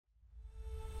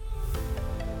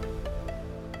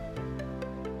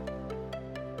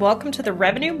Welcome to the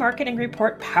Revenue Marketing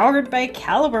Report powered by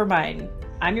Caliber Mine.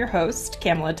 I'm your host,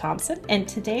 Kamala Thompson, and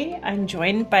today I'm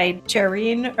joined by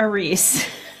Jareen Aris.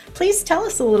 Please tell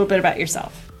us a little bit about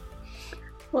yourself.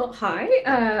 Well, hi,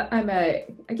 I'm a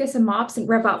MOPs and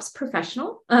RevOps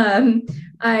professional.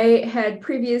 I had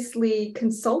previously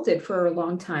consulted for a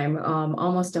long time,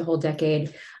 almost a whole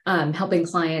decade, helping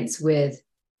clients with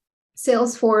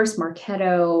Salesforce,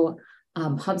 Marketo,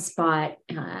 HubSpot,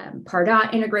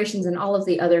 Pardot integrations, and all of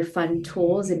the other fun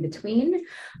tools in between.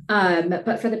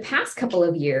 But for the past couple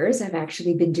of years, I've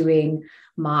actually been doing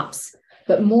MOPs,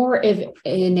 but more in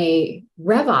a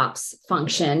RevOps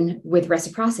function with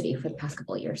reciprocity for the past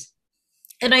couple of years.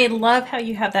 And I love how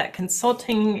you have that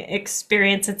consulting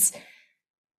experience.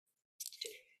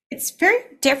 It's very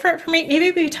different for me.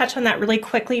 Maybe we touch on that really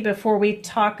quickly before we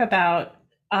talk about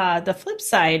the flip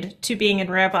side to being in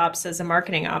RevOps as a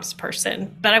marketing ops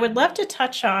person. But I would love to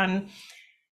touch on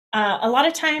a lot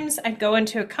of times I'd go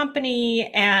into a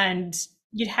company and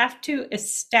you'd have to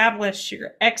establish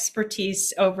your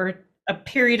expertise over a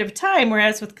period of time,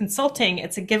 whereas with consulting,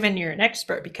 it's a given you're an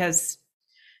expert because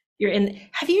you're in.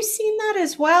 Have you seen that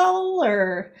as well?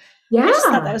 Or yeah, I just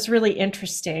thought that was really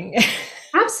interesting.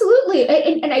 Absolutely.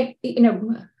 And I,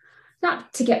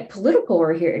 not to get political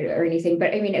or here or anything,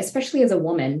 but I mean, especially as a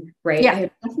woman, right? Yeah.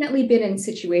 I've definitely been in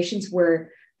situations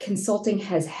where consulting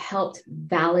has helped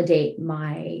validate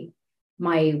my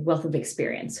wealth of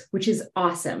experience, which is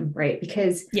awesome, right?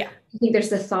 Because I think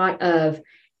there's the thought of,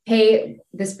 hey,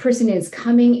 this person is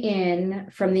coming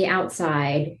in from the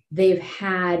outside. They've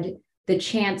had the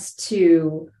chance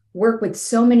to work with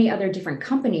so many other different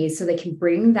companies, so they can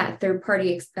bring that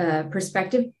third-party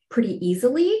perspective pretty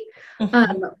easily,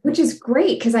 which is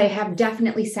great because I have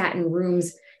definitely sat in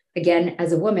rooms, again,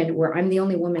 as a woman, where I'm the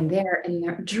only woman there, and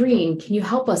they're, Jareen, can you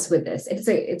help us with this?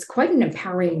 It's quite an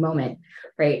empowering moment,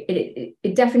 right?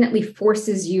 It definitely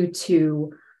forces you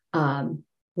to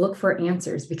look for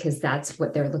answers because that's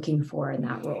what they're looking for in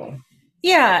that role.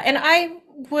 Yeah, and I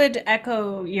would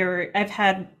echo I've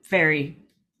had very,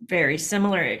 very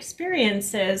similar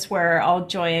experiences where I'll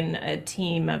join a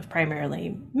team of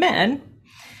primarily men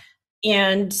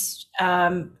and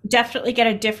definitely get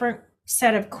a different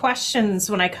set of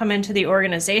questions when I come into the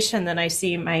organization than I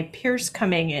see my peers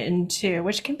coming into,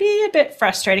 which can be a bit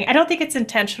frustrating. I don't think it's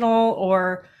intentional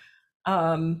or,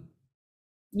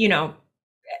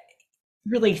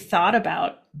 really thought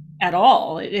about at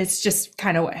all. It's just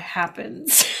kind of what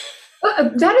happens.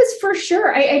 That is for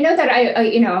sure. I know that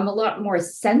I'm a lot more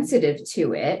sensitive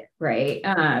to it, right?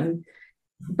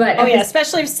 But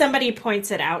especially if somebody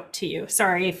points it out to you.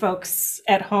 Sorry, folks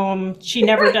at home, she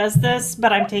never does this,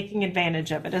 but I'm taking advantage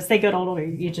of it. As they get older,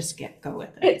 you just go with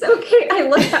it. It's okay.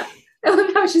 I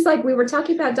love how she's like, we were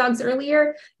talking about dogs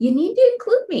earlier. You need to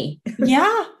include me.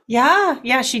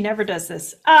 Yeah. She never does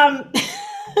this.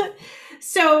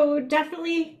 So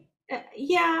definitely,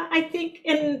 I think,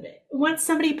 and once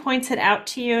somebody points it out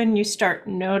to you and you start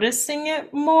noticing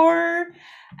it more,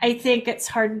 I think it's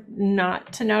hard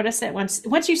not to notice it.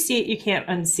 Once you see it, you can't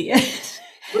unsee it.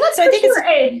 Well, that's for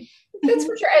sure. That's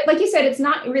for sure. Like you said, it's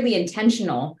not really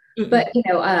intentional, but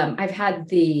I've had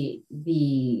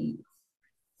the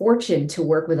fortune to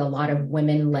work with a lot of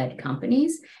women-led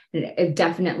companies, and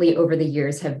definitely over the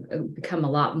years have become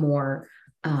a lot more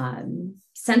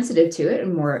sensitive to it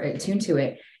and more attuned to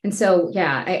it. And so,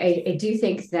 I do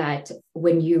think that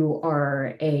when you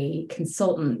are a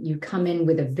consultant, you come in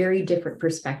with a very different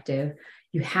perspective.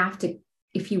 You have to,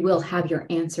 if you will, have your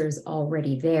answers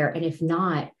already there. And if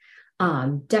not,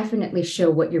 definitely show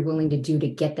what you're willing to do to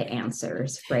get the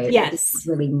answers, right? Yes. What does it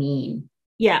really mean?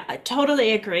 Yeah, I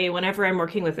totally agree. Whenever I'm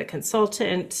working with a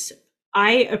consultant,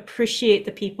 I appreciate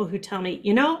the people who tell me,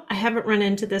 I haven't run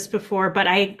into this before, but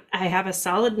I have a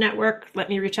solid network. Let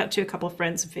me reach out to a couple of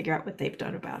friends and figure out what they've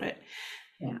done about it.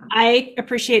 Yeah. I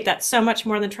appreciate that so much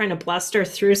more than trying to bluster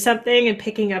through something and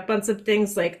picking up on some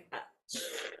things like,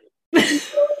 know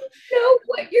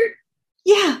what you're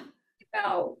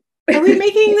about. Are we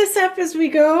making this up as we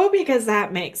go? Because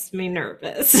that makes me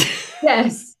nervous.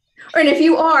 Yes. And if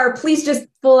you are, please just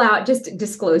full out, just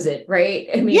disclose it, right?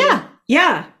 I mean,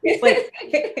 yeah. Like,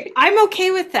 I'm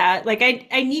okay with that. Like,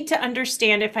 I need to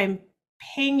understand if I'm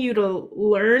paying you to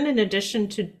learn in addition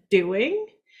to doing.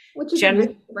 Which is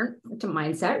different to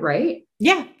mindset, right?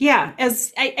 Yeah.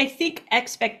 As I think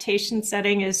expectation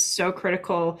setting is so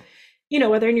critical,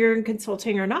 whether you're in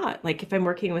consulting or not. Like, if I'm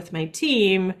working with my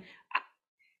team,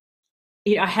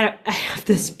 I have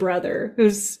this brother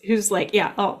who's like,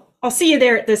 I'll see you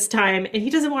there at this time. And he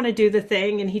doesn't want to do the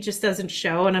thing and he just doesn't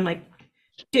show. And I'm like,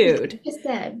 dude, just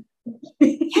said,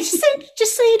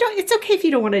 just so you don't, it's okay if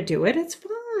you don't want to do it. It's fine.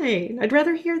 fine. I'd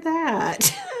rather hear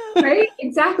that. Right,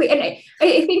 exactly. And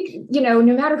I think, no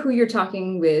matter who you're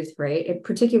talking with, right,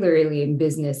 particularly in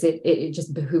business, it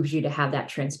just behooves you to have that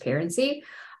transparency.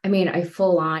 I mean, I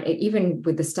full on it, even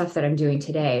with the stuff that I'm doing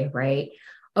today, right?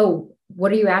 Oh,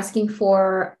 what are you asking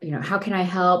for? How can I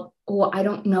help? Oh, I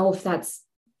don't know if that's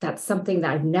something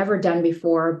that I've never done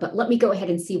before, but let me go ahead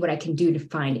and see what I can do to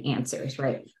find answers,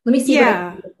 right? Let me see what I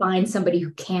can do to find somebody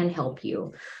who can help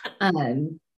you.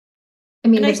 I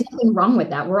mean, there's nothing wrong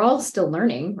with that. We're all still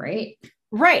learning, right?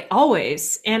 Right,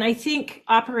 always. And I think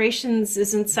operations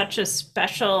isn't such a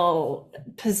special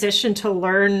position to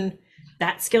learn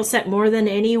that skill set more than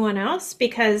anyone else,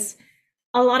 because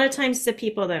a lot of times the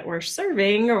people that we're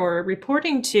serving or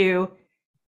reporting to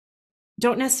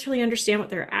don't necessarily understand what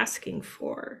they're asking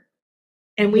for.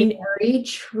 And very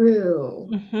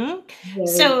true. Mm-hmm.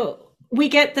 So we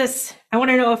get this, I want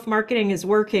to know if marketing is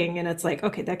working. And it's like,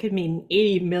 okay, that could mean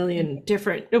 80 million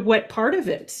different, what part of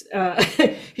it?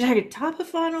 You're talking top of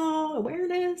funnel,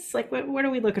 awareness? Like, what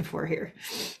are we looking for here?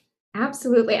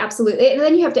 Absolutely, absolutely. And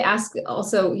then you have to ask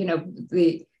also,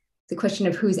 the question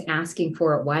of who's asking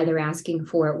for it, why they're asking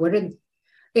for it.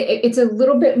 It's a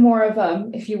little bit more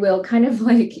of if you will, kind of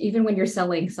like even when you're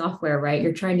selling software, right?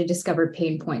 You're trying to discover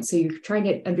pain points. So you're trying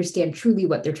to understand truly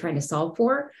what they're trying to solve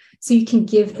for, so you can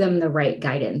give them the right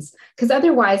guidance. Because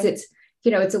otherwise it's,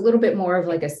 it's a little bit more of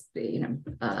like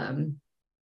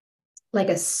like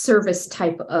a service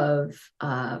type of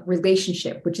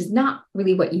relationship, which is not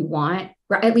really what you want.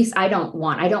 At least I don't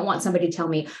want somebody to tell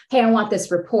me, hey, I want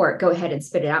this report. Go ahead and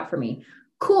spit it out for me.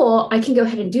 Cool, I can go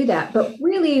ahead and do that. But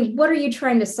really, what are you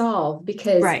trying to solve?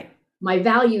 Because my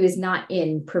value is not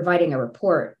in providing a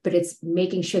report, but it's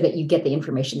making sure that you get the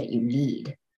information that you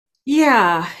need.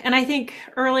 Yeah. And I think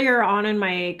earlier on in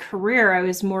my career, I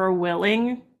was more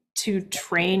willing to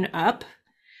train up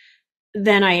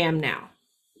than I am now.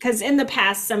 Because in the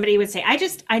past, somebody would say,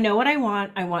 I know what I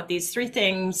want. I want these 3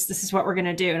 things. This is what we're going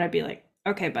to do. And I'd be like,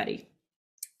 okay, buddy,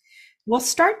 we'll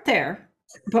start there.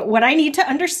 But what I need to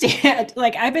understand,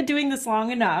 like I've been doing this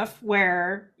long enough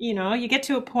where, you get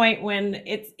to a point when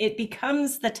it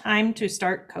becomes the time to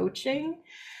start coaching,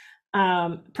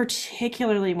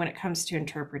 particularly when it comes to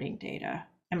interpreting data.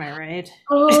 Am I right?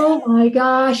 Oh my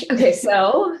gosh. Okay,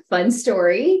 so fun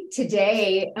story.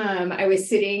 Today, I was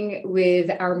sitting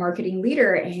with our marketing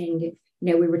leader and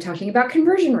we were talking about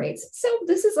conversion rates. So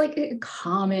this is like a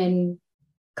common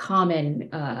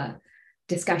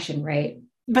discussion, right?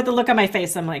 But the look on my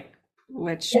face, I'm like,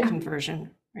 which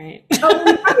conversion, right? Oh,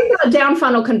 we're talking about down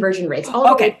funnel conversion rates.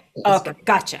 Okay,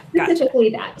 gotcha.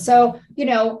 Specifically that. So,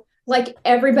 like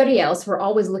everybody else, we're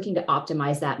always looking to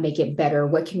optimize that, make it better.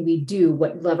 What can we do?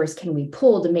 What levers can we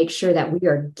pull to make sure that we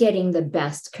are getting the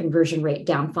best conversion rate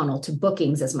down funnel to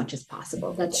bookings as much as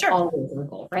possible? That's always the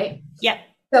goal, right? Yeah.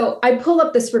 So I pull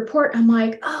up this report. I'm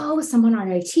like, oh, someone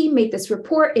on our team made this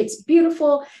report. It's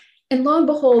beautiful. And lo and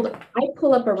behold, I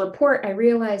pull up a report. I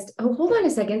realized, oh, hold on a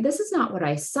second. This is not what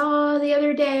I saw the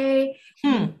other day.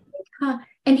 And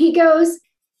he goes,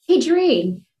 hey,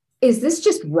 Doreen, is this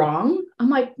just wrong? I'm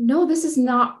like, no, this is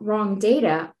not wrong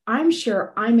data. I'm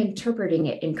sure I'm interpreting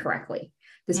it incorrectly.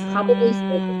 This probably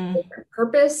serves a different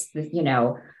purpose,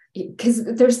 because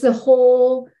there's the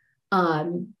whole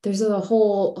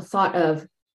thought of,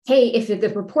 hey, if the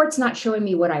report's not showing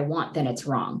me what I want, then it's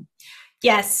wrong.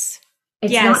 Yes.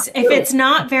 If it's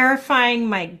not verifying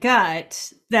my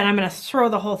gut, then I'm going to throw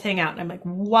the whole thing out. And I'm like,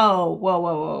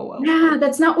 whoa. Yeah,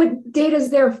 that's not what data's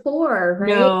there for, right?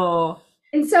 No.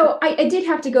 And so I did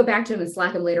have to go back to him and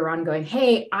Slack him later on going,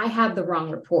 hey, I have the wrong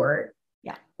report.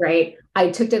 Yeah. Right. I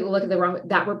took a look at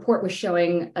that report was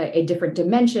showing a different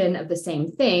dimension of the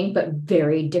same thing, but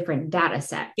very different data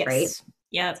set. Yes. Right.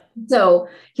 Yeah. So,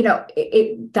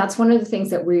 that's one of the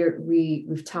things that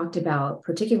we've talked about,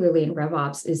 particularly in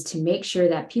RevOps, is to make sure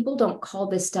that people don't call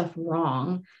this stuff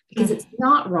wrong, because it's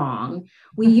not wrong.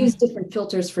 We use different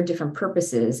filters for different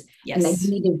purposes, and then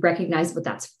you need to recognize what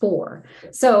that's for.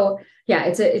 So, yeah,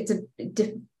 it's a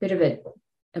bit of a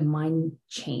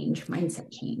mindset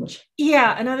change.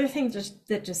 Yeah. Another thing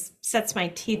that just sets my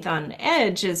teeth on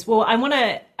edge is, well, I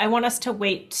want us to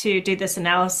wait to do this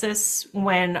analysis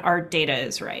when our data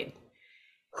is right.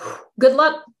 Good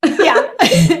luck. Yeah.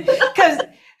 Because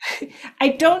I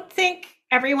don't think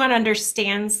everyone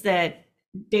understands that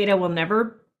data will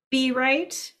never be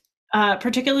right,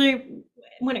 particularly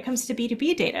when it comes to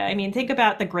B2B data. I mean, think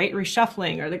about the Great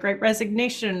Reshuffling or the Great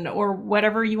Resignation or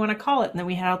whatever you want to call it. And then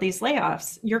we had all these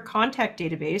layoffs. Your contact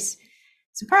database,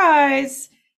 surprise,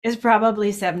 is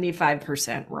probably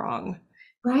 75% wrong.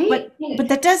 Right. But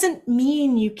that doesn't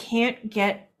mean you can't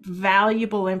get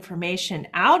valuable information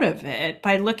out of it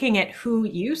by looking at who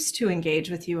used to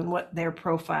engage with you and what their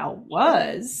profile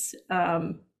was.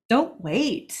 Don't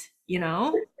wait, you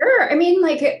know? Sure. I mean,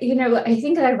 like, I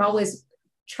think that I've always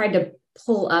tried to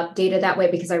pull up data that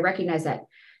way because I recognize that,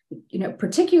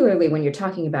 particularly when you're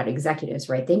talking about executives,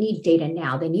 right? They need data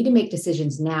now. They need to make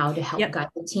decisions now to help guide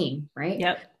the team, right?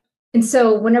 Yep. And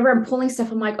so whenever I'm pulling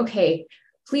stuff, I'm like, okay,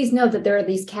 please know that there are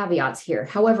these caveats here.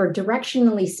 However,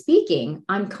 directionally speaking,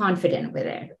 I'm confident with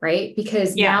it, right?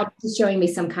 Because now it's showing me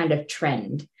some kind of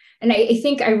trend. And I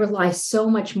think I rely so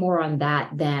much more on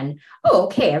that than, oh,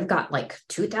 okay, I've got like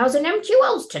 2,000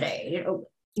 MQLs today.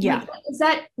 Yeah.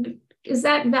 Like, is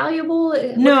that valuable?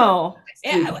 No.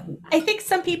 I think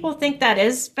some people think that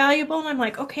is valuable. And I'm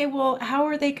like, okay, well, how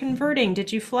are they converting?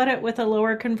 Did you flood it with a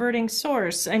lower converting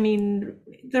source? I mean,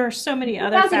 there are so many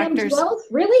other factors. MQLs?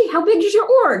 Really? How big is your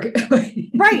org?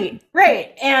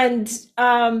 Right. And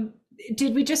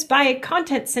did we just buy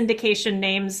content syndication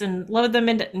names and load them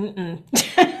into?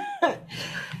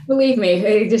 Believe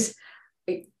me, just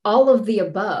all of the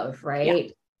above,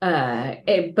 right?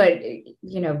 Yeah. But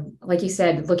like you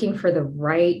said, looking for the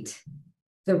right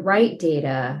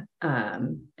data,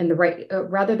 and the right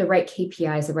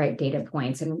KPIs, the right data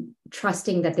points, and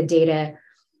trusting that the data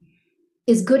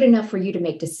is good enough for you to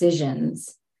make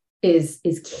decisions is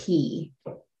key.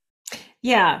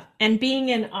 Yeah, and being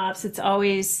in ops, it's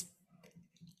always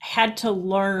had to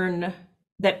learn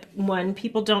that when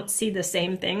people don't see the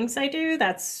same things I do,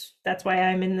 that's why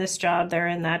I'm in this job, they're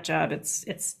in that job. It's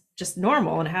just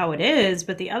normal and how it is.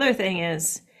 But the other thing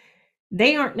is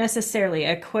they aren't necessarily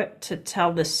equipped to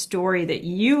tell the story that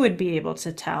you would be able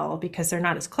to tell because they're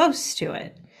not as close to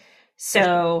it.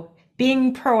 So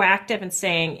being proactive and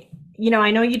saying,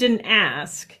 I know you didn't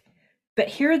ask, but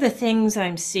here are the things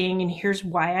I'm seeing and here's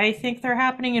why I think they're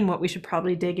happening and what we should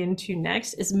probably dig into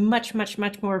next is much, much,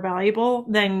 much more valuable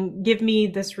than give me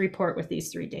this report with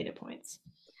these 3 data points.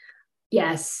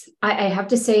 Yes, I have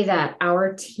to say that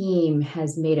our team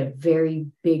has made a very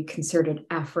big concerted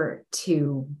effort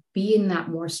to be in that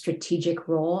more strategic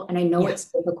role. And I know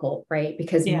it's difficult, right?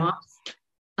 Because MOPs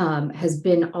has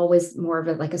been always more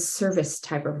of a service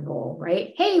type of role,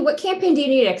 right? Hey, what campaign do you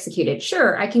need executed?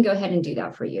 Sure, I can go ahead and do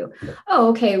that for you. Oh,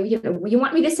 okay. You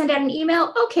want me to send out an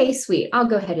email? Okay, sweet. I'll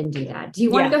go ahead and do that. Do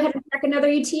you want to go ahead and track another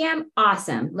UTM?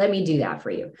 Awesome. Let me do that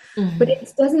for you. Mm-hmm. But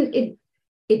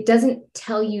it doesn't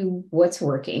tell you what's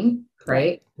working,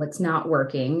 right? What's not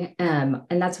working. And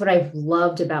that's what I've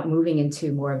loved about moving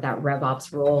into more of that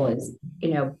RevOps role is,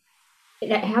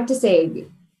 I have to say,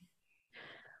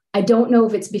 I don't know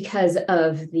if it's because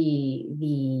of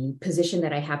the position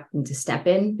that I happen to step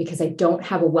in, because I don't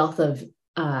have a wealth of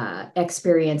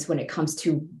experience when it comes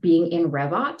to being in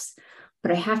RevOps,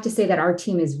 but I have to say that our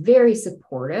team is very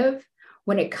supportive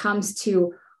when it comes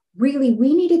to really,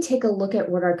 we need to take a look at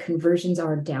what our conversions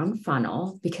are down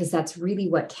funnel, because that's really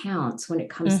what counts when it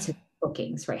comes to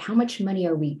bookings, right? How much money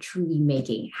are we truly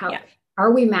making? How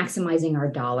are we maximizing our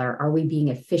dollar? Are we being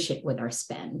efficient with our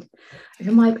spend? And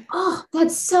I'm like, oh,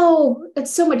 that's so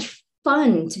much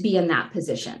fun to be in that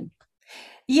position.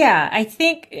 Yeah, I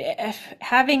think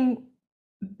having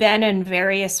been in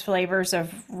various flavors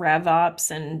of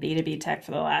RevOps and B2B tech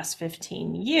for the last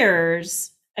 15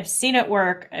 years, I've seen it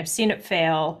work, I've seen it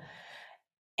fail.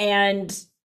 And,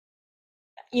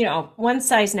 one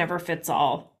size never fits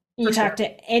all. You talk to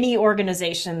any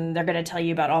organization, they're going to tell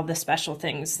you about all the special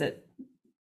things that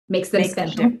makes them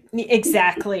special.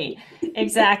 Exactly.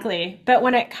 But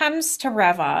when it comes to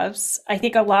RevOps, I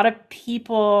think a lot of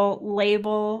people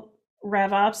label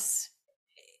RevOps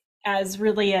as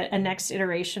really a next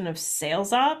iteration of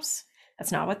sales ops.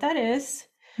 That's not what that is.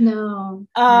 No.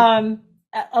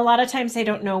 A lot of times they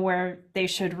don't know where they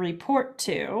should report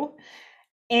to.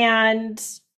 And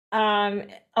a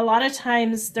lot of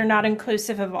times they're not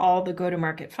inclusive of all the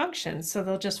go-to-market functions. So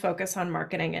they'll just focus on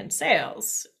marketing and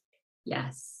sales.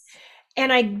 Yes.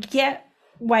 And I get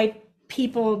why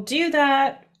people do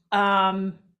that.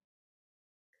 But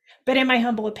in my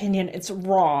humble opinion, it's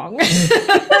wrong.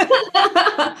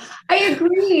 I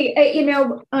agree.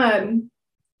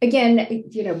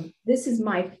 Again, this is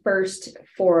my first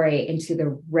foray into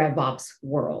the RevOps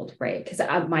world, right? Because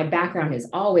my background has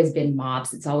always been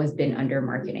MOPs. It's always been under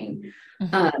marketing.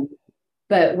 Mm-hmm.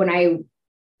 But when I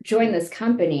joined this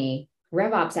company,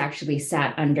 RevOps actually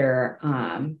sat under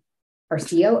our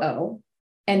COO,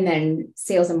 and then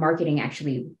sales and marketing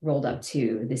actually rolled up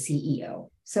to the CEO.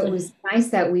 So it was nice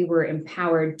that we were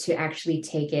empowered to actually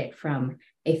take it from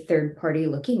a third party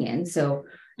looking in. So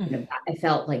I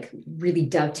felt like really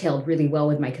dovetailed really well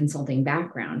with my consulting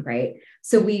background, right?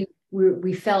 So we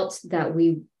we felt that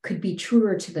we could be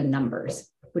truer to the numbers,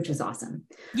 which was awesome.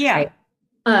 Yeah. Right?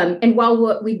 And while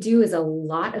what we do is a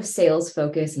lot of sales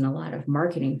focus and a lot of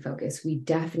marketing focus, we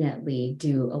definitely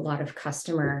do a lot of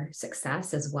customer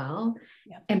success as well,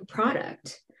 and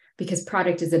product, because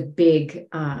product is a big,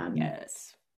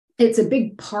 yes, it's a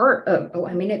big part of,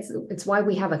 it's why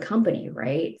we have a company,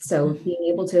 right? So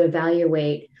being able to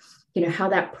evaluate, how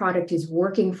that product is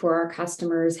working for our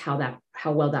customers, how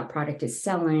well that product is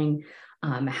selling,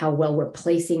 how well we're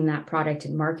placing that product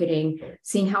in marketing,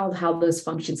 seeing how those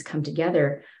functions come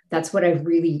together. That's what I've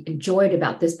really enjoyed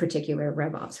about this particular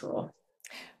RevOps role.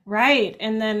 Right.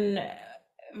 And then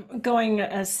going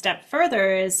a step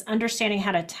further is understanding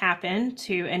how to tap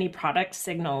into any product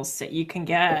signals that you can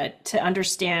get to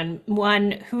understand,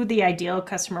 one, who the ideal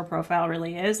customer profile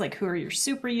really is, like who are your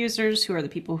super users, who are the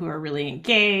people who are really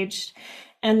engaged,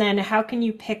 and then how can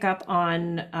you pick up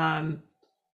on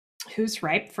who's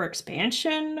ripe for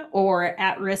expansion or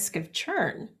at risk of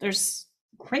churn. There's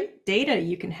great data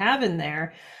you can have in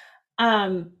there.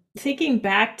 Thinking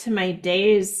back to my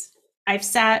days, I've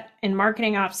sat in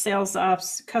marketing ops, sales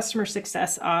ops, customer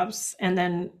success ops, and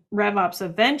then RevOps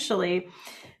eventually.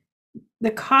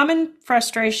 The common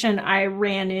frustration I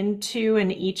ran into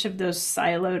in each of those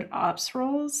siloed ops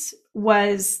roles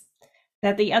was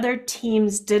that the other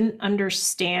teams didn't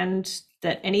understand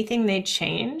that anything they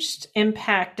changed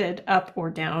impacted up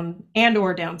or down and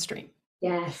or downstream.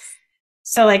 Yes.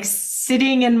 So like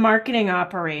sitting in marketing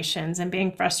operations and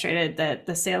being frustrated that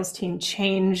the sales team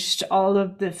changed all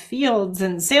of the fields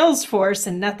in Salesforce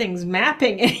and nothing's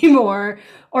mapping anymore,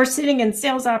 or sitting in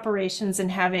sales operations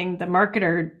and having the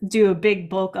marketer do a big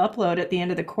bulk upload at the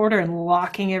end of the quarter and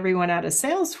locking everyone out of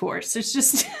Salesforce. It's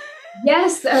just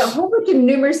yes, a whole bunch of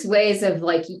numerous ways of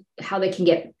like how they can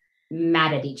get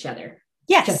mad at each other.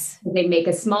 yes. Just they make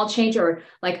a small change, or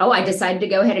like, oh, I decided to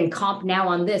go ahead and comp now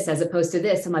on this as opposed to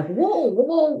this. I'm like,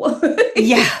 whoa.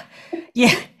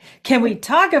 Yeah. Can we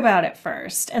talk about it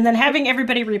first? And then having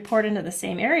everybody report into the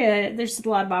same area, there's a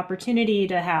lot of opportunity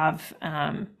to have,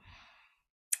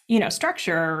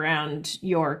 structure around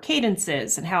your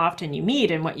cadences and how often you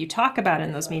meet and what you talk about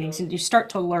in those meetings. And you start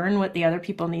to learn what the other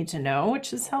people need to know,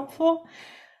 which is helpful.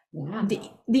 Yeah.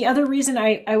 The other reason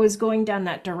I was going down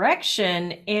that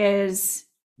direction is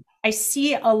I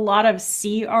see a lot of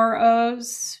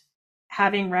CROs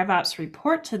having RevOps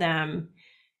report to them,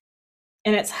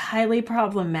 and it's highly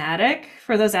problematic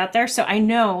for those out there. So I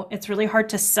know it's really hard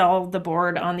to sell the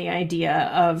board on the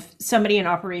idea of somebody in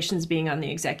operations being on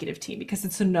the executive team because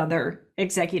it's another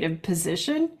executive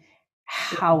position.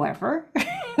 However,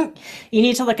 you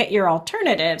need to look at your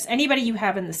alternatives. Anybody you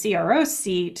have in the CRO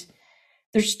seat,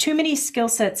 there's too many skill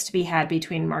sets to be had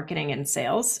between marketing and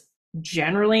sales.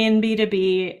 Generally in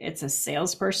B2B, it's a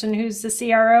salesperson who's the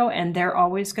CRO, and they're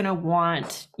always going to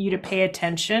want you to pay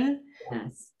attention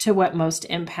to what most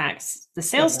impacts the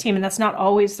sales team. And that's not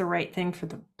always the right thing for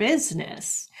the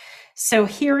business. So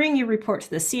hearing you report to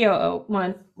the COO,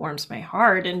 one, warms my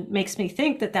heart and makes me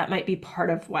think that that might be part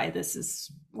of why this is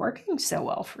working so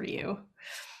well for you.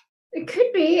 It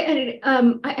could be.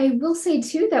 And I will say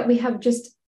too, that we have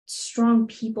just strong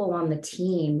people on the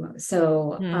team.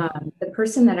 So the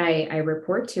person that I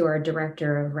report to, our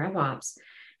director of RevOps,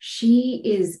 she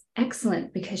is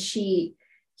excellent because she,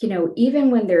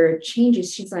 even when there are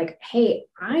changes, she's like, hey,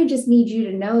 I just need you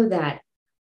to know that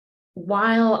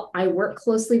while I work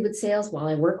closely with sales, while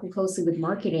I work closely with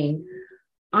marketing,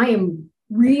 I am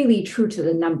really true to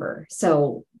the number.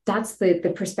 So that's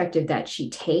the perspective that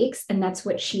she takes. And that's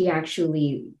what she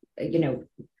actually,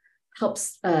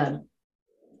 helps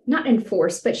not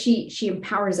enforce, but she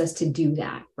empowers us to do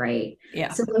that, right?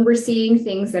 Yeah. So when we're seeing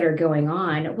things that are going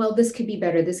on, well, this could be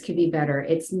better, this could be better.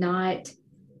 It's not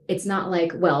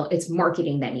like, well, it's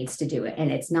marketing that needs to do it,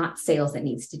 and it's not sales that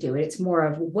needs to do it. It's more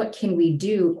of what can we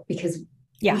do, because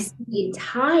we see the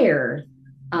entire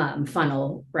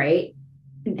funnel, right?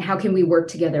 And how can we work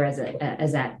together as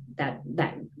that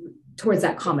towards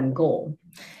that common goal?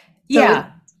 So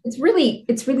it's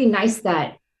really nice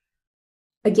that,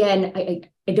 again,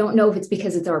 I don't know if it's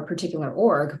because it's our particular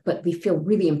org, but we feel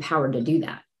really empowered to do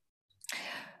that.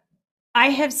 I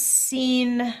have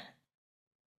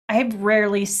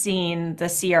rarely seen the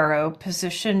CRO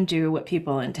position do what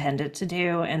people intended to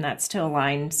do, and that's to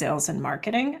align sales and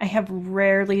marketing. I have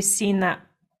rarely seen that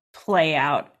play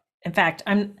out. In fact,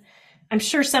 I'm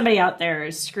sure somebody out there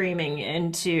is screaming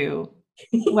into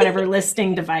whatever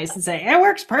listening device and saying, it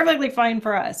works perfectly fine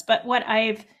for us. But what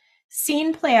I've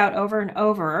seen play out over and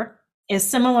over is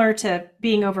similar to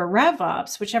being over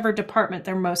RevOps. Whichever department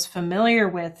they're most familiar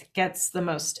with gets the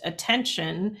most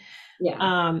attention.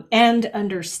 And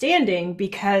understanding,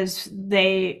 because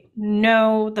they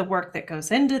know the work that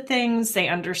goes into things. They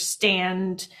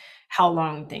understand how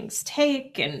long things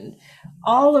take and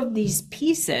all of these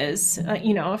pieces.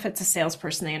 If it's a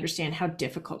salesperson, they understand how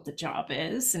difficult the job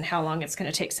is and how long it's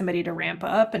going to take somebody to ramp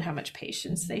up and how much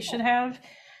patience they should have.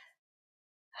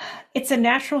 It's a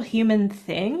natural human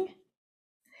thing.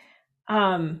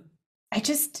 I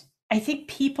think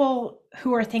people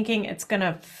who are thinking it's going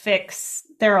to fix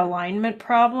their alignment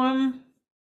problem.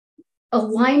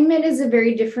 Alignment is a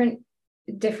very different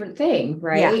thing,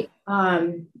 right? Yeah.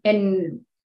 And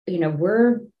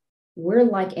we're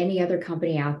like any other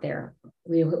company out there.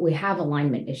 We have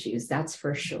alignment issues, that's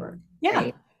for sure. Yeah.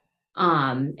 Right?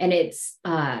 And it's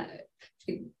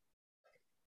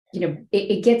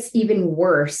it gets even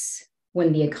worse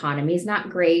when the economy is not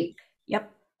great. Yep.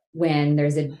 When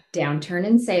there's a downturn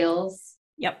in sales.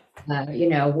 Yep.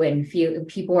 When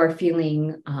people are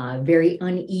feeling very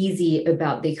uneasy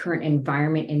about the current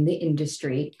environment in the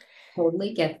industry.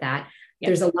 Totally get that. Yep.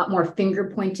 There's a lot more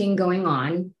finger pointing going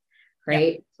on,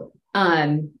 right? Yep.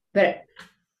 But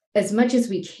as much as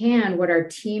we can, what our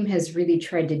team has really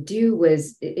tried to do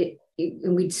was,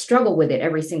 and we'd struggle with it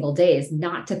every single day, is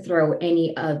not to throw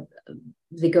any of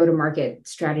the go-to-market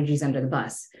strategies under the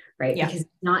bus, right? Yeah. Because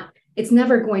it's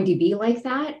never going to be like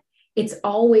that. It's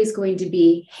always going to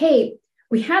be, hey,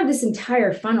 we have this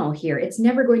entire funnel here. It's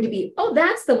never going to be, oh,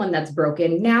 that's the one that's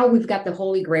broken. Now we've got the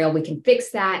Holy Grail. We can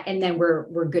fix that. And then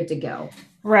we're good to go.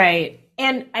 Right.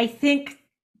 And I think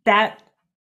that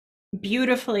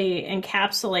beautifully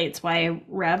encapsulates why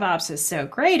RevOps is so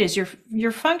great, is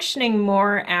you're functioning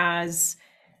more as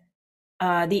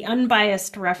the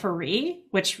unbiased referee,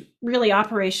 which really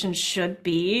operations should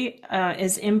be,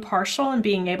 is impartial and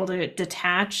being able to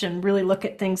detach and really look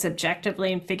at things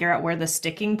objectively and figure out where the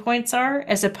sticking points are,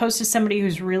 as opposed to somebody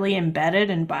who's really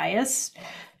embedded and biased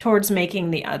towards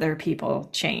making the other people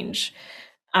change.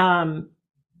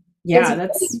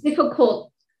 It's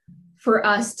difficult for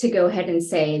us to go ahead and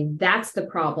say that's the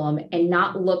problem and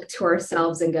not look to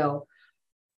ourselves and go,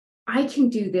 I can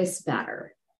do this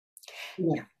better.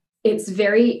 Yeah. It's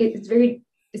very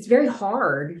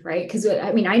hard, right? Because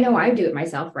I know I do it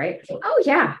myself, right? Oh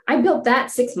yeah, I built that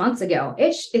 6 months ago.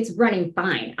 It's running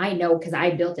fine. I know because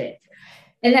I built it.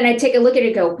 And then I take a look at it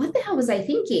and go, what the hell was I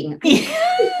thinking?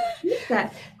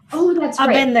 That. Oh, that's right.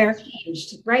 I've been there.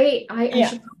 Changed, right? I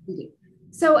should probably do.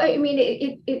 So it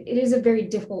is a very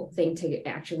difficult thing to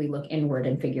actually look inward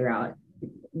and figure out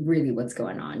really what's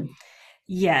going on.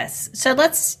 Yes. So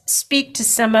let's speak to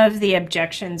some of the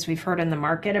objections we've heard in the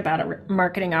market about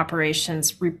marketing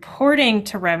operations reporting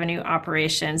to revenue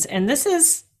operations. And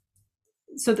this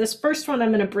first one I'm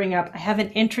going to bring up, I have an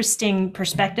interesting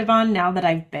perspective on now that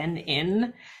I've been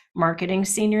in marketing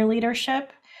senior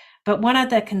leadership. But one of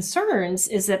the concerns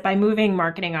is that by moving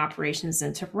marketing operations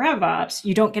into RevOps,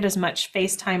 you don't get as much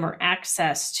face time or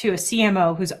access to a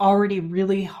CMO who's already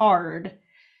really hard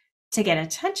to get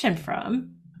attention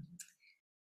from.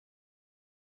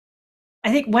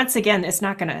 I think once again, it's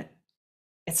not gonna.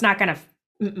 Now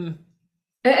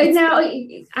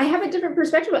I have a different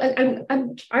perspective.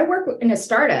 I work in a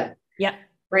startup. Yeah.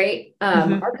 Right.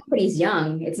 Our company's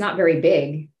young. It's not very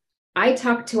big. I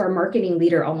talk to our marketing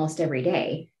leader almost every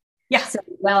day. Yeah. So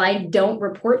while I don't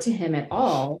report to him at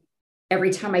all,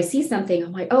 every time I see something,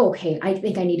 I'm like, oh, okay, I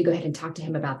think I need to go ahead and talk to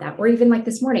him about that. Or even like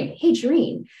this morning, hey,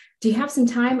 Jareen, do you have some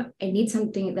time? I need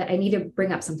to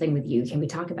bring up something with you. Can we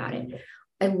talk about it?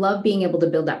 I love being able to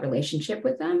build that relationship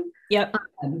with them. Yep.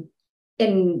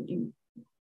 And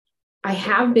I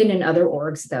have been in other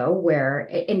orgs though, where,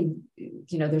 and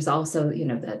there's also,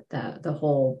 the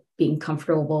whole being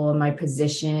comfortable in my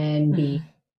position, being,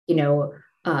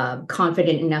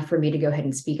 confident enough for me to go ahead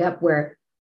and speak up, where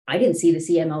I didn't see the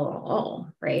CMO at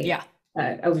all. Right. Yeah.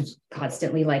 I was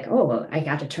constantly like, oh, I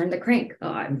got to turn the crank.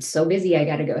 Oh, I'm so busy. I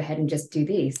got to go ahead and just do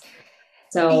these.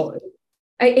 So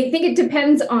I think it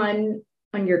depends on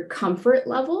your comfort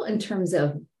level in terms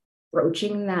of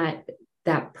broaching that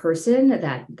person,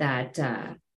 that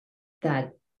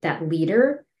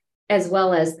leader, as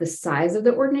well as the size of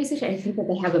the organization. I think that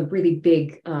they have a really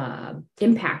big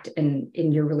impact in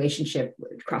your relationship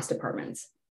across departments.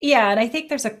 Yeah, and I think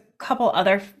there's a couple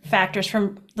other factors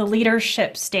from the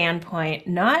leadership standpoint.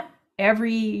 Not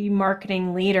every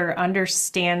marketing leader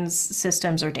understands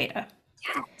systems or data.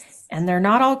 Yes. And they're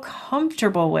not all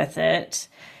comfortable with it.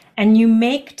 And you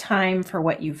make time for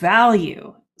what you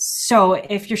value. So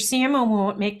if your CMO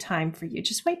won't make time for you,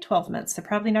 just wait 12 months. They're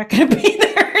probably not going to be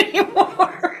there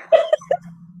anymore.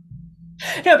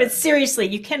 No, but seriously,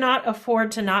 you cannot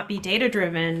afford to not be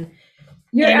data-driven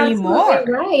You're anymore.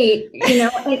 absolutely right.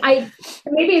 And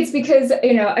maybe it's because,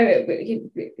 in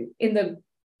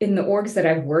the orgs that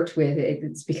I've worked with,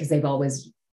 it's because they've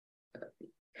always,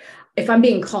 if I'm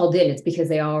being called in, it's because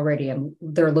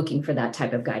they're looking for that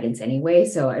type of guidance anyway.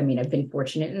 So, I mean, I've been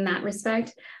fortunate in that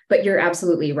respect, but you're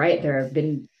absolutely right. There have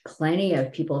been plenty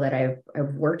of people that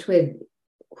I've worked with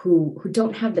who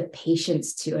don't have the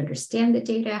patience to understand the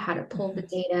data, how to pull the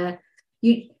data.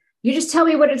 You just tell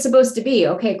me what it's supposed to be.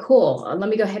 Okay, cool. Let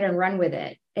me go ahead and run with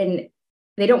it. And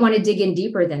they don't want to dig in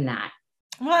deeper than that.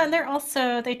 Well,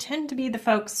 and they tend to be the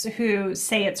folks who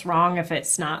say it's wrong if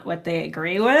it's not what they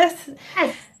agree with.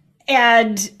 Yes.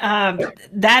 And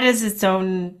that is its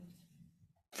own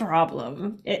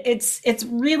problem. It's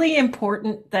really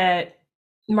important that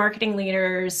marketing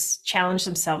leaders challenge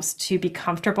themselves to be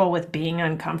comfortable with being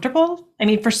uncomfortable. I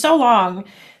mean, for so long,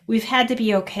 we've had to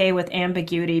be okay with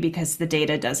ambiguity because the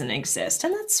data doesn't exist,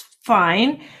 and that's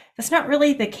fine. That's not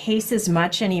really the case as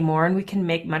much anymore, and we can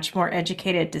make much more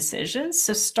educated decisions.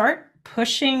 So start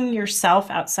pushing yourself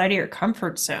outside of your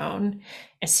comfort zone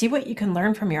and see what you can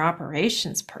learn from your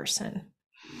operations person.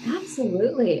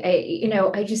 Absolutely.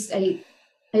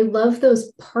 I love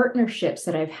those partnerships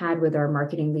that I've had with our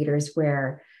marketing leaders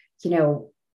where,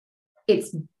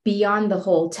 it's beyond the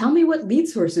whole, tell me what lead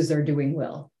sources are doing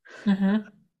well. Mm-hmm.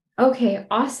 Okay,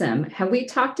 awesome. Have we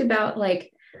talked about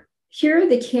like, here are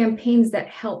the campaigns that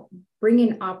help bring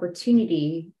in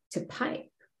opportunity to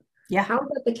pipe? Yeah. How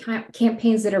about the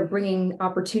campaigns that are bringing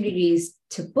opportunities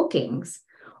to bookings?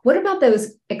 What about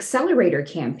those accelerator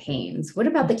campaigns? What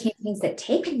about the campaigns that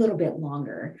take a little bit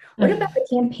longer? What about the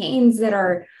campaigns that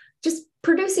are just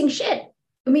producing shit?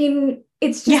 I mean,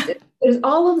 it's just, there's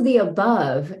all of the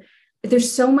above.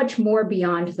 There's so much more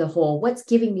beyond the whole, what's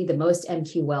giving me the most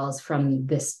MQLs from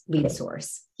this lead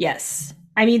source? Yes.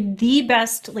 I mean, the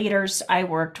best leaders I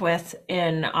worked with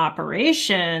in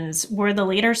operations were the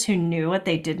leaders who knew what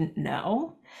they didn't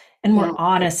know and were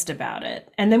honest about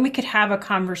it. And then we could have a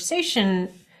conversation,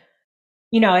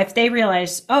 if they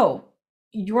realize, oh,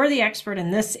 you're the expert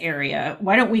in this area,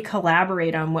 why don't we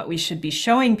collaborate on what we should be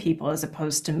showing people as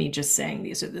opposed to me just saying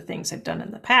these are the things I've done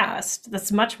in the past?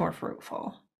 That's much more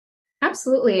fruitful.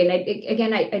 Absolutely.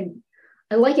 And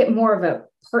I like it more of a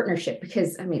partnership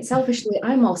because, I mean, selfishly,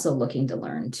 I'm also looking to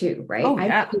learn too, right? Oh,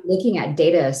 yeah. I'm looking at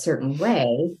data a certain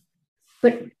way,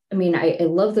 but I mean, I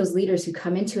love those leaders who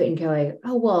come into it and go,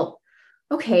 oh, well,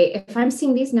 okay, if I'm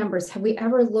seeing these numbers, have we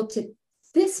ever looked at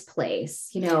this place?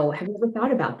 Have you ever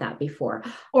thought about that before?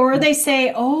 Or they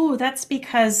say, oh, that's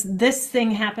because this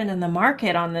thing happened in the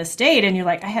market on this date. And you're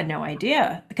like, I had no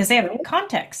idea because they have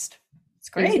context. It's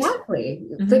great. Exactly.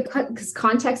 Because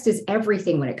context is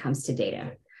everything when it comes to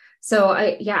data. So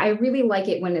I really like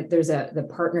it when there's the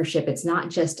partnership. It's not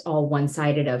just all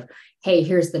one-sided of, hey,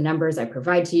 here's the numbers I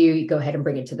provide to you. You go ahead and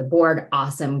bring it to the board.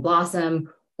 Awesome, blossom.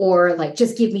 Or like,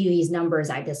 just give me these numbers.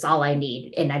 That's all I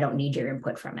need. And I don't need your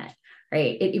input from it.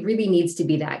 Right. It really needs to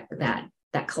be that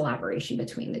collaboration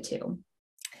between the two.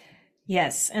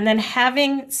 Yes. And then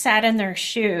having sat in their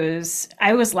shoes,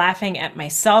 I was laughing at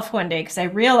myself one day because I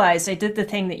realized I did the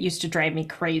thing that used to drive me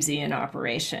crazy in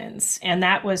operations. And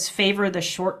that was favor the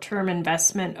short-term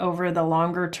investment over the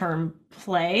longer-term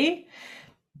play.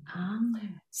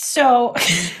 So,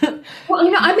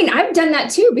 well, I mean, I've done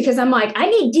that too, because I'm like, I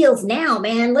need deals now,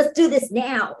 man. Let's do this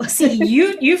now. See,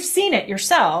 you've seen it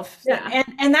yourself. Yeah.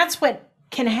 And that's what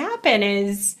can happen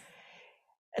is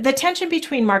the tension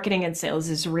between marketing and sales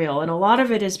is real. And a lot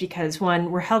of it is because,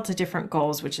 one, we're held to different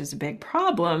goals, which is a big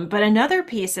problem. But another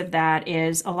piece of that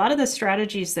is a lot of the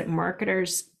strategies that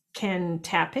marketers can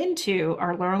tap into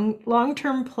are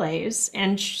long-term plays,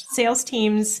 and sales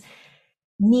teams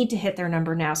need to hit their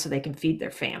number now so they can feed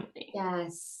their family.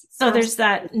 Yes. So there's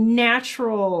that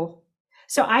natural.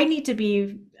 So I need to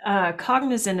be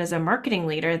cognizant as a marketing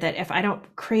leader that if I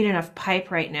don't create enough pipe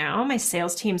right now, my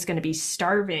sales team's going to be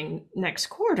starving next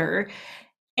quarter.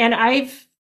 And I've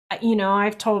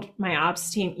told my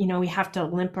ops team, we have to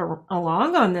limp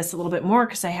along on this a little bit more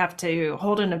because I have to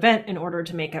hold an event in order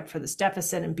to make up for this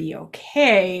deficit and be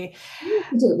okay. You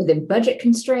can do it within budget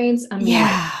constraints. I mean,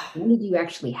 how many do you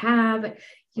actually have?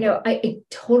 I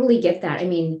totally get that. I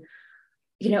mean,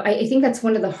 I think that's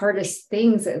one of the hardest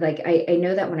things. Like, I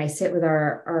know that when I sit with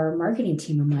our marketing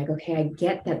team, I'm like, okay, I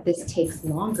get that this takes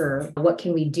longer. What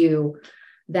can we do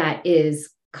that is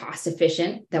cost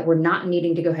efficient, that we're not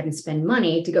needing to go ahead and spend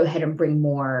money to go ahead and bring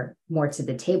more to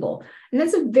the table? And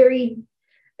that's I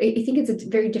think it's a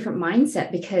very different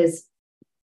mindset, because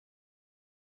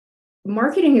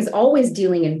marketing is always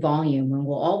dealing in volume and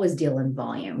will always deal in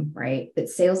volume, right? But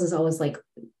sales is always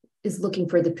is looking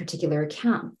for the particular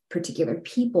account, particular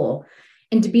people.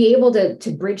 And to be able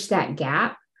to bridge that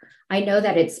gap, I know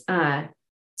that it's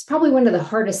probably one of the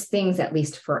hardest things, at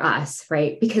least for us,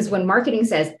 right? Because when marketing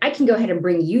says, I can go ahead and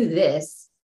bring you this,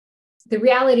 the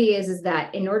reality is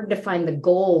that in order to find the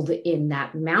gold in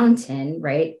that mountain,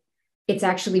 right, it's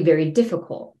actually very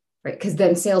difficult, right? Because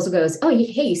then sales goes, oh,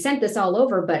 hey, you sent this all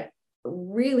over, but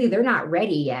really they're not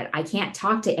ready yet. I can't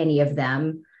talk to any of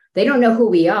them. They don't know who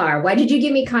we are. Why did you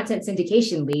give me content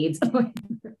syndication leads?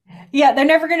 Yeah, they're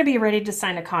never going to be ready to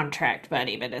sign a contract,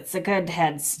 buddy, but it's a good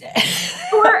heads.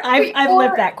 Or I've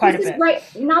lived that quite a bit. Right,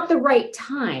 not the right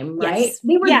time, right? Yes.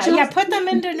 They were yeah, put them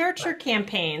into nurture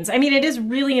campaigns. I mean, it is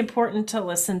really important to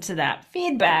listen to that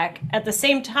feedback. At the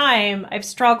same time, I've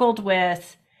struggled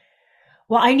with,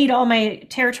 well, I need all my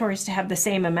territories to have the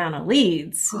same amount of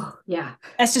leads. Yeah.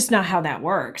 That's just not how that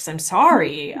works. I'm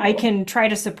sorry. I can try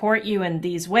to support you in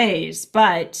these ways,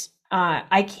 but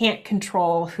I can't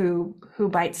control who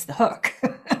bites the hook.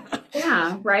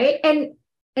 Yeah, right. And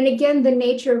again, the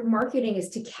nature of marketing is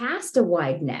to cast a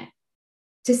wide net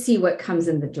to see what comes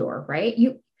in the door, right?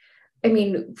 I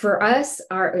mean, for us,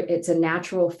 it's a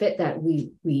natural fit that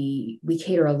we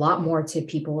cater a lot more to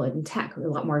people in tech, a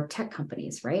lot more tech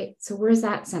companies, right? So where's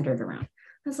that centered around?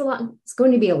 That's a lot. It's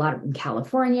going to be a lot in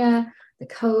California, the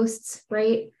coasts,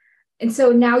 right? And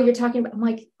so now you're talking about, I'm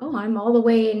like, oh, I'm all the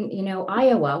way in,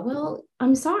 Iowa. Well,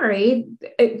 I'm sorry,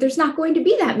 there's not going to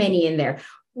be that many in there,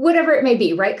 whatever it may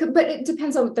be, right? But it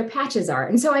depends on what their patches are.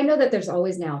 And so I know that there's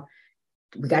always now,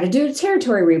 we got to do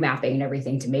territory remapping and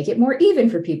everything to make it more even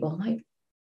for people. I'm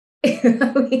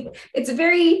like, it's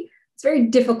very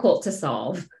difficult to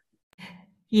solve.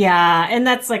 Yeah, and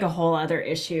that's like a whole other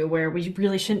issue where we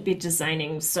really shouldn't be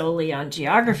designing solely on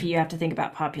geography. You have to think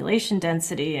about population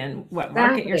density and what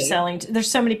market you're selling to.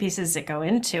 There's so many pieces that go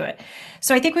into it.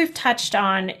 So I think we've touched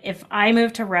on, if I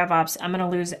move to RevOps, I'm going to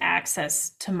lose access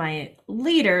to my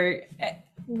leader.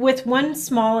 With one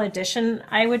small addition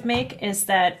I would make is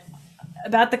that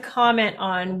about the comment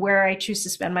on where I choose to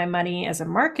spend my money as a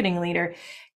marketing leader,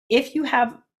 if you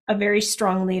have a very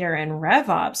strong leader in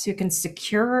RevOps who can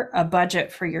secure a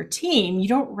budget for your team, you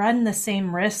don't run the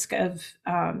same risk of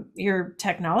your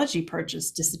technology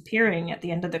purchase disappearing at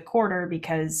the end of the quarter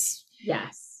because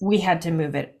we had to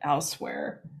move it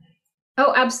elsewhere.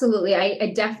 Oh, absolutely.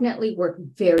 I definitely work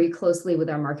very closely with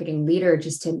our marketing leader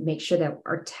just to make sure that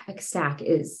our tech stack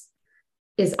is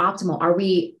optimal. Are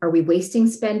we wasting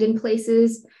spend in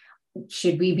places?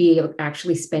 Should we be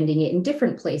actually spending it in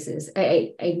different places?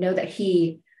 I know that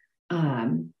he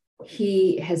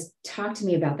has talked to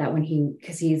me about that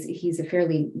because he's a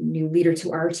fairly new leader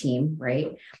to our team,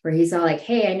 right? Where he's all like,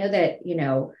 hey, I know that,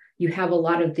 you have a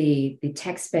lot of the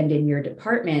tech spend in your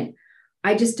department.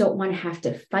 I just don't want to have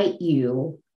to fight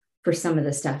you for some of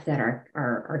the stuff that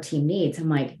our team needs. I'm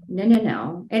like,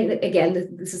 no. And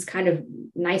again, this is kind of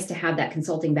nice to have that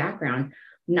consulting background.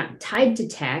 I'm not tied to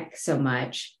tech so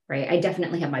much, right? I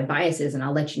definitely have my biases and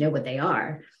I'll let you know what they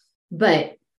are.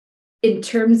 But in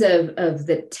terms of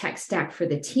the tech stack for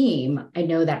the team, I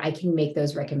know that I can make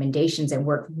those recommendations and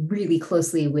work really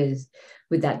closely with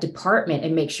that department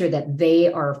and make sure that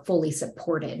they are fully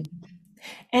supported.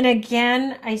 And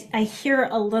again, I hear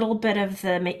a little bit of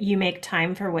you make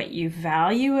time for what you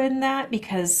value in that,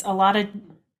 because a lot of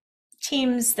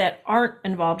teams that aren't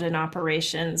involved in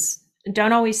operations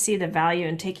don't always see the value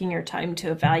in taking your time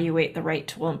to evaluate the right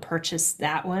tool and purchase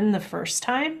that one the first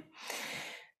time.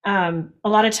 A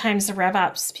lot of times the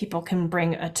RevOps people can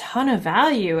bring a ton of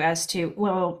value as to,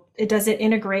 well, does it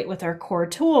integrate with our core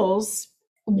tools?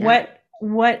 Yeah.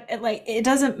 It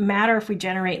doesn't matter if we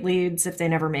generate leads if they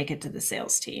never make it to the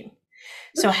sales team.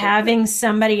 So having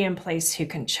somebody in place who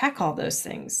can check all those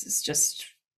things is just,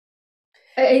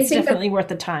 it's definitely worth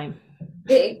the time.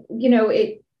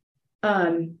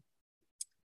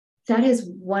 That is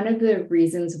one of the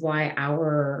reasons why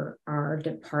our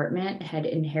department had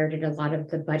inherited a lot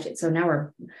of the budget. So now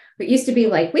it used to be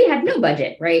like we had no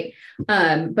budget, right?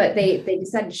 But they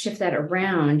decided to shift that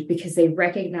around because they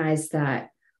recognized that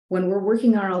when we're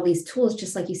working on all these tools,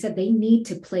 just like you said, they need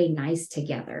to play nice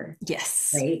together.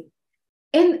 Yes. Right.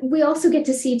 And we also get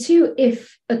to see too,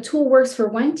 if a tool works for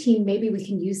one team, maybe we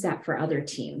can use that for other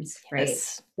teams, right?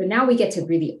 Yes. So now we get to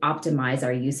really optimize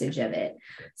our usage of it.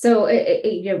 So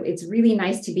it's really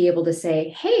nice to be able to say,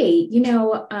 hey,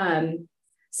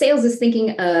 sales is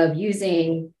thinking of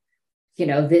using,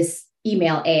 this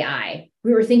email AI.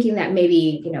 We were thinking that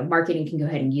maybe, marketing can go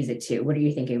ahead and use it too. What are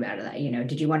you thinking about that?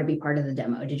 Did you want to be part of the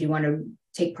demo? Did you want to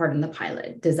take part in the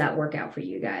pilot? Does that work out for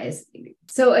you guys?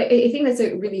 So I think that's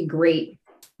a really great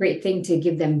thing to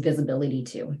give them visibility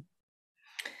to.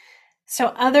 So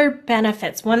other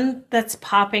benefits, one that's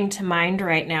popping to mind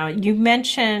right now, you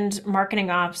mentioned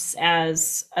marketing ops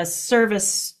as a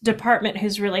service department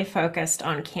who's really focused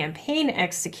on campaign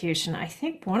execution. I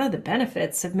think one of the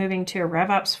benefits of moving to a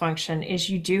RevOps function is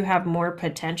you do have more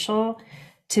potential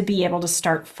to be able to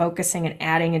start focusing and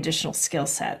adding additional skill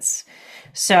sets.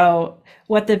 So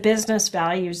what the business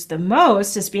values the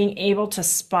most is being able to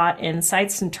spot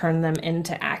insights and turn them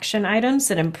into action items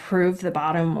that improve the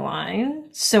bottom line.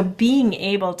 So being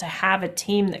able to have a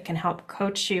team that can help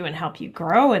coach you and help you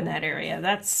grow in that area,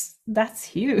 that's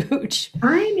huge.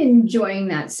 I'm enjoying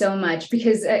that so much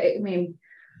because I mean,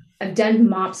 I've done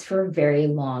MOPs for a very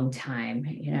long time.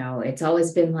 It's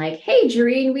always been like, hey,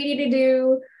 Jareen, we need to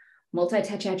do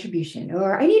multi-touch attribution,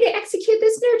 or I need to execute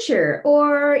this nurture,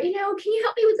 or, can you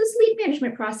help me with this lead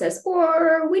management process?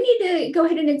 Or we need to go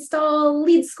ahead and install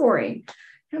lead scoring.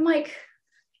 And I'm like,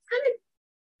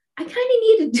 I kind of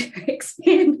need to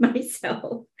expand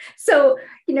myself. So,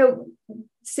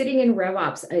 sitting in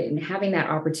RevOps and having that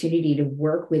opportunity to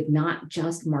work with not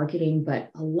just marketing, but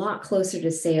a lot closer to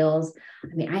sales.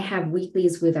 I mean, I have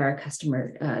weeklies with our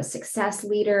customer success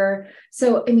leader.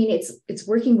 So, I mean, it's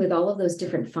working with all of those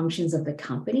different functions of the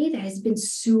company that has been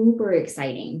super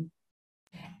exciting.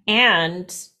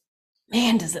 And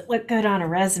man, does it look good on a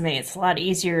resume? It's a lot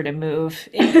easier to move.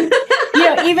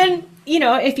 Even,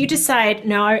 if you decide,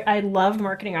 no, I love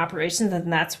marketing operations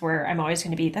and that's where I'm always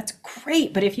going to be, that's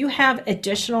great. But if you have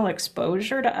additional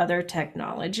exposure to other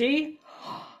technology.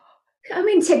 I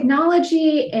mean,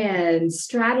 technology and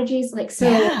strategies, like, so,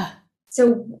 yeah.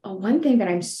 So one thing that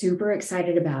I'm super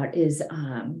excited about is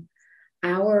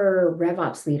our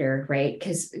RevOps leader, right?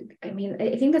 Because I mean,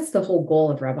 I think that's the whole goal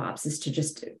of RevOps, is to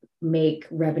just make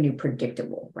revenue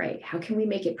predictable, right? How can we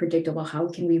make it predictable? How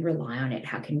can we rely on it?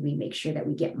 How can we make sure that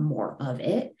we get more of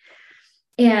it?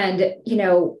 And,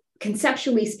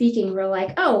 conceptually speaking, we're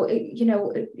like, oh,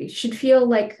 it should feel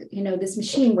like, this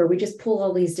machine where we just pull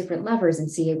all these different levers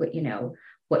and see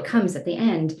what comes at the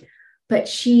end. But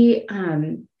she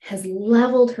has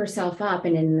leveled herself up,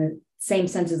 and in the same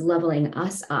sense as leveling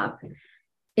us up,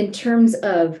 in terms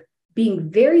of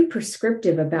being very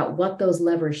prescriptive about what those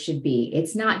levers should be.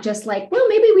 It's not just like, well,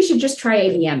 maybe we should just try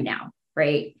ABM now,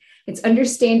 right? It's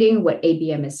understanding what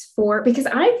ABM is for, because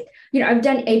I've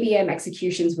done ABM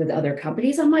executions with other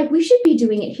companies. I'm like, we should be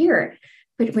doing it here.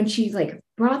 But when she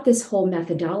brought this whole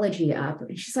methodology up,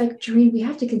 she's like, Jareen, we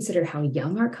have to consider how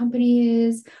young our company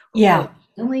is. Yeah.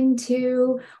 Willing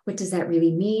to, what does that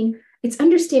really mean? It's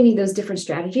understanding those different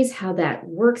strategies, how that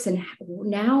works. And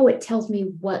now it tells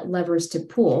me what levers to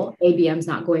pull. ABM's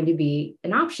not going to be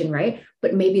an option, right?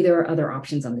 But maybe there are other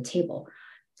options on the table.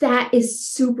 That is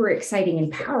super exciting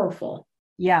and powerful.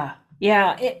 Yeah.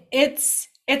 Yeah. It's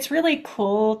really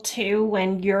cool too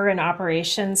when you're in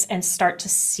operations and start to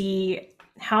see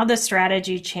how the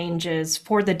strategy changes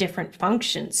for the different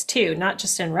functions too, not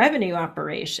just in revenue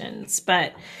operations,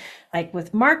 but like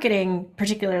with marketing,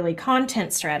 particularly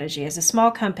content strategy. As a small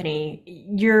company,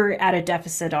 you're at a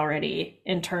deficit already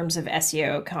in terms of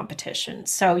SEO competition.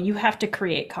 So you have to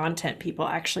create content people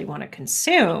actually want to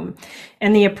consume.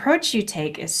 And the approach you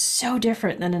take is so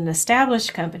different than an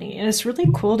established company. And it's really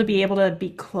cool to be able to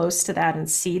be close to that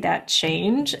and see that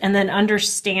change, and then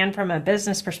understand from a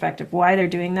business perspective why they're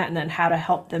doing that, and then how to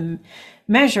help them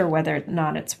measure whether or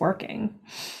not it's working.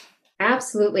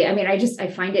 Absolutely. I mean, I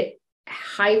find it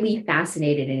highly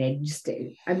fascinated, and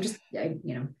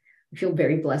I feel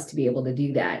very blessed to be able to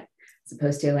do that, as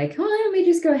opposed to like, oh, let me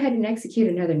just go ahead and execute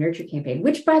another nurture campaign,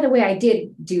 which, by the way, I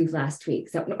did do last week.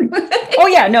 So oh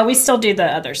yeah, no, we still do the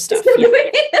other stuff. Yeah,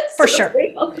 for sure.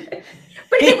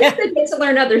 But it was good to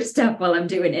learn other stuff while I'm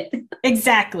doing it.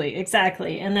 Exactly.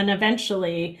 And then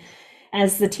eventually,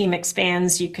 as the team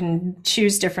expands, you can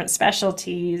choose different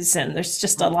specialties, and there's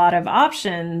just a lot of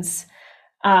options.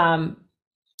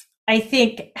 I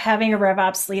think having a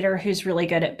RevOps leader who's really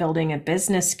good at building a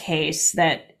business case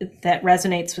that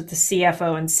resonates with the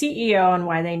CFO and CEO and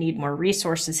why they need more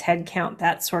resources, headcount,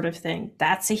 that sort of thing,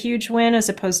 that's a huge win, as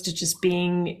opposed to just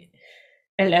being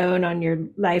alone on your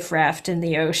life raft in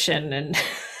the ocean and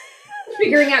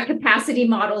figuring out capacity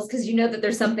models because you know that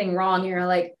there's something wrong. You're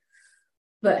like,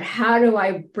 but how do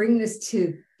I bring this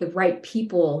to the right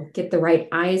people, get the right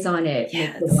eyes on it,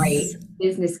 yes. make the right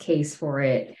business case for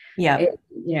it? Yeah.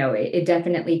 It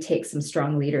definitely takes some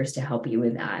strong leaders to help you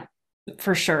with that.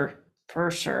 For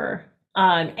sure.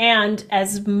 And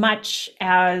as much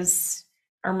as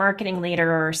our marketing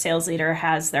leader or sales leader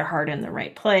has their heart in the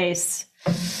right place,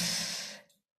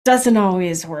 doesn't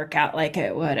always work out like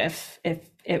it would if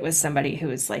it was somebody who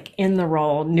was like in the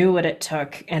role, knew what it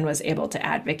took, and was able to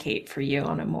advocate for you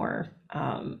on a more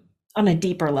on a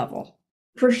deeper level.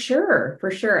 For sure, for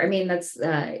sure. I mean, that's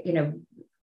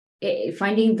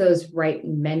finding those right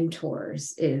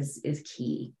mentors is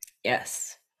key.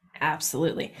 Yes,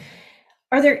 absolutely.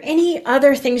 Are there any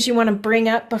other things you want to bring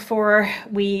up before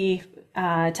we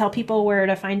tell people where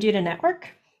to find you to network?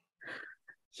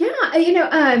 Yeah,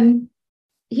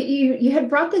 you had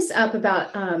brought this up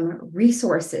about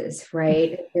resources,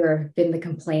 right? There have been the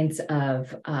complaints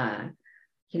of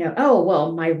oh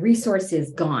well, my resource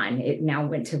is gone. It now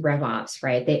went to RevOps,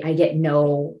 right? I get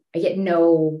no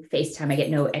FaceTime, I get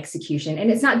no execution,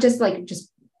 and it's not just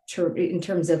in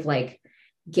terms of like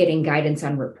getting guidance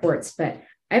on reports, but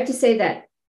I have to say that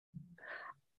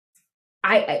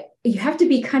I you have to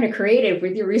be kind of creative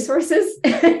with your resources.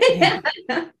 Yeah.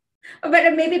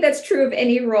 But maybe that's true of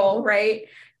any role, right?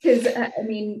 Because I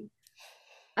mean,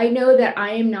 I know that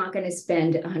I am not going to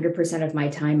spend 100% of my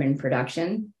time in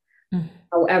production. Mm.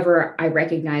 However, I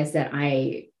recognize that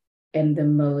I am the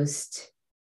most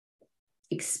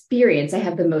experienced. I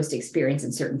have the most experience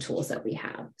in certain tools that we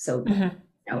have. So,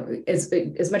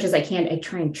 as much as I can, I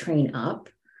try and train up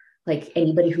like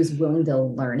anybody who's willing to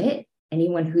learn it,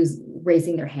 anyone who's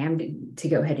raising their hand to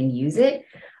go ahead and use it,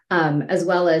 as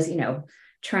well as,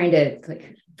 trying to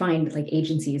like find like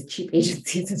cheap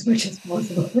agencies as much as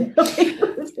possible.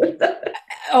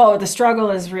 Oh, the struggle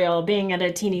is real. Being at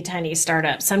a teeny tiny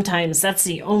startup, sometimes that's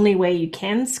the only way you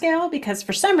can scale, because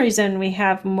for some reason we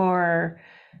have more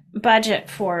budget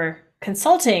for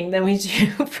consulting than we do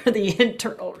for the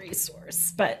internal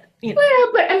resource. But but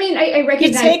I mean, I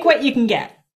recognize you take what you can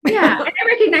get. Yeah, and I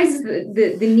recognize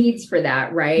the needs for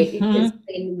that, right? Because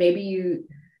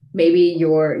maybe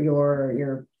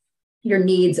your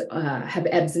needs have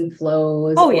ebbs and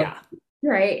flows. Oh, yeah.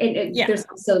 Right. And there's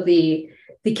also the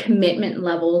commitment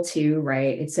level too,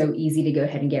 right? It's so easy to go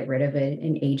ahead and get rid of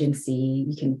an agency.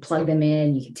 You can plug them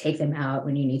in, you can take them out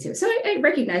when you need to. So I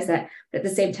recognize that. But at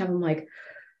the same time, I'm like,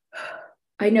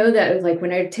 I know that like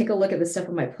when I take a look at the stuff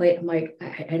on my plate, I'm like,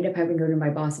 I end up having to go to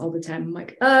my boss all the time. I'm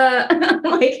like,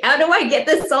 like, how do I get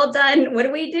this all done? What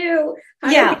do we do? How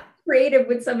do I be creative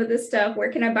with some of this stuff?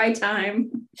 Where can I buy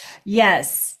time?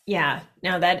 Yes. Yeah.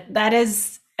 No, that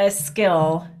is a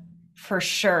skill for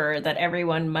sure that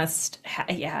everyone must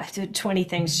yeah, 20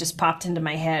 things just popped into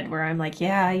my head where I'm like,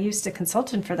 yeah, I used a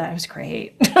consultant for that. It was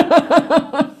great.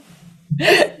 I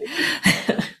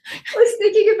was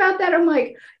thinking about that. I'm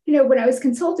like, when I was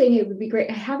consulting, it would be great.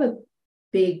 I have a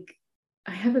big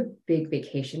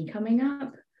vacation coming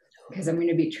up because I'm going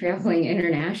to be traveling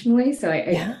internationally. So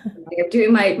I'm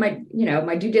doing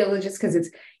my due diligence because it's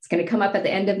going to come up at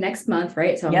the end of next month,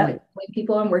 right? So I'm like,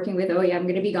 people I'm working with, oh yeah, I'm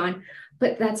going to be gone.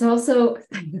 But that's also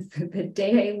the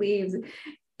day I leave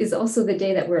is also the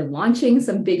day that we're launching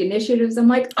some big initiatives. I'm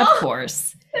like, of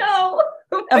course. No.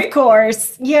 Of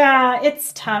course. Yeah,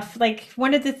 it's tough. Like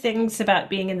one of the things about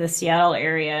being in the Seattle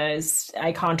area is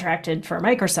I contracted for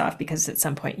Microsoft because at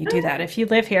some point you do that if you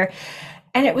live here.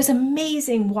 And it was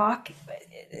amazing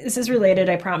this is related,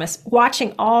 I promise,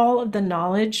 watching all of the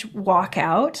knowledge walk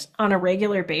out on a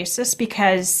regular basis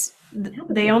because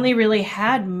they only really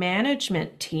had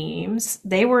management teams.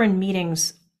 They were in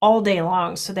meetings all day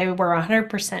long. So they were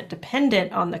 100%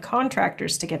 dependent on the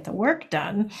contractors to get the work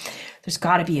done. There's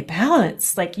got to be a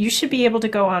balance. Like you should be able to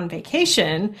go on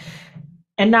vacation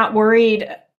and not worry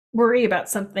about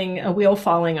something, a wheel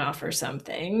falling off or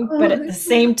something. But at the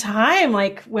same time,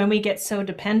 like when we get so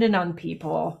dependent on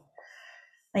people,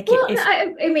 like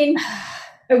I mean,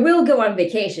 I will go on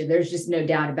vacation. There's just no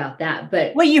doubt about that.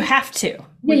 But you have to.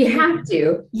 Yeah, you have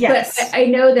to. Yes. But I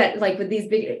know that like with these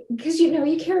big, because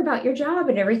you care about your job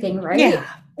and everything, right? Yeah.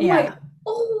 I'm like,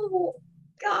 oh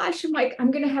gosh, I'm like,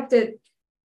 I'm gonna have to.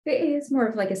 It's more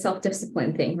of like a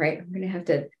self-discipline thing, right? I'm gonna have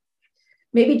to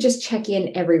maybe just check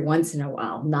in every once in a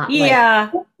while, not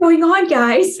like what's going on,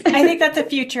 guys. I think that's a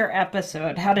future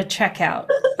episode, how to check out.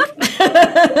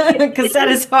 Because that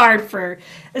is hard for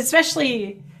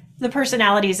especially the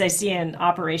personalities I see in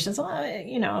operations,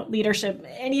 leadership,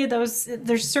 any of those.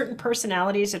 There's certain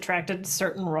personalities attracted to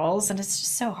certain roles, and it's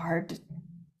just so hard.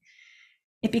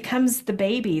 It becomes the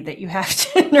baby that you have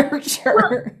to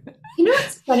nurture. Well,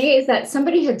 what's funny is that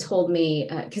somebody had told me,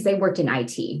 because they worked in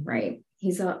IT, right?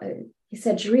 He said,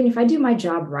 Jareen, if I do my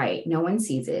job right, no one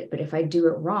sees it. But if I do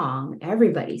it wrong,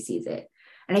 everybody sees it.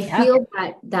 And I feel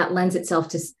that lends itself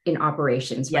to in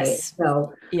operations, right?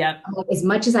 So as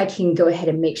much as I can go ahead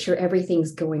and make sure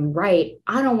everything's going right,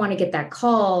 I don't want to get that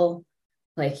call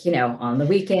like, on the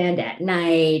weekend at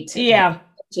night. Yeah.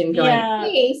 And going,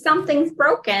 hey, something's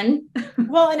broken.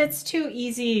 Well, and it's too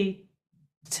easy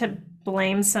to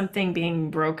blame something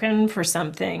being broken for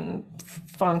something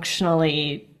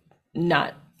functionally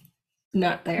not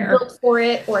not there, built for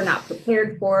it, or not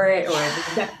prepared for it,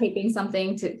 or duct taping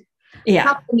something to.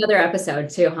 Yeah. Another episode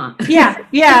too, huh?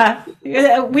 Yeah.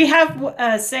 We have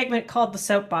a segment called the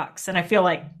Soapbox, and I feel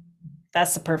like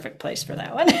that's the perfect place for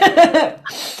that one.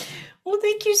 Well,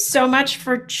 thank you so much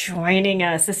for joining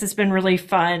us. This has been really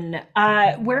fun.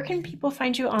 Where can people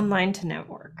find you online to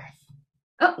network?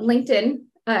 Oh, LinkedIn.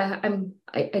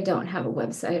 I don't have a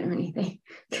website or anything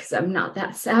because I'm not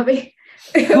that savvy.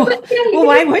 Well,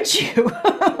 why would you?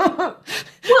 Well,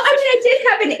 I did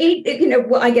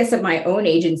have I guess of my own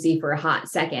agency for a hot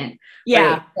second.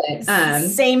 Yeah. Right? But,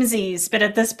 samesies, but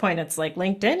at this point it's like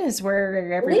LinkedIn is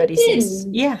where everybody sees.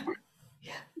 Yeah.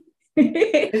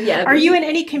 Yeah. Are you in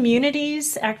any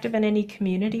communities, active in any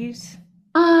communities?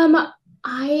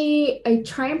 I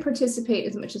try and participate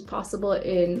as much as possible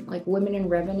in like women in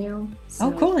revenue.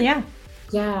 So, cool. Yeah.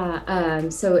 Yeah.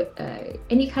 So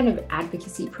any kind of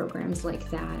advocacy programs like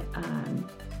that.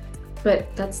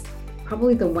 But that's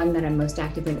probably the one that I'm most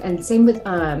active in. And same with,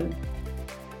 I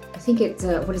think it's,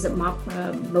 what is it? MOPs?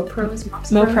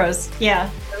 MOPs. Yeah.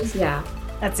 Yeah.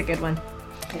 That's a good one.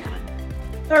 Yeah.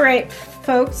 All right,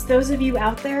 folks, those of you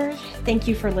out there, thank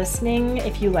you for listening.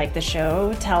 If you like the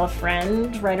show, tell a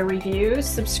friend, write a review,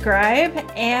 subscribe.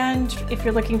 And if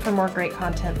you're looking for more great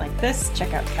content like this,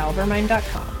 check out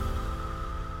calibermind.com.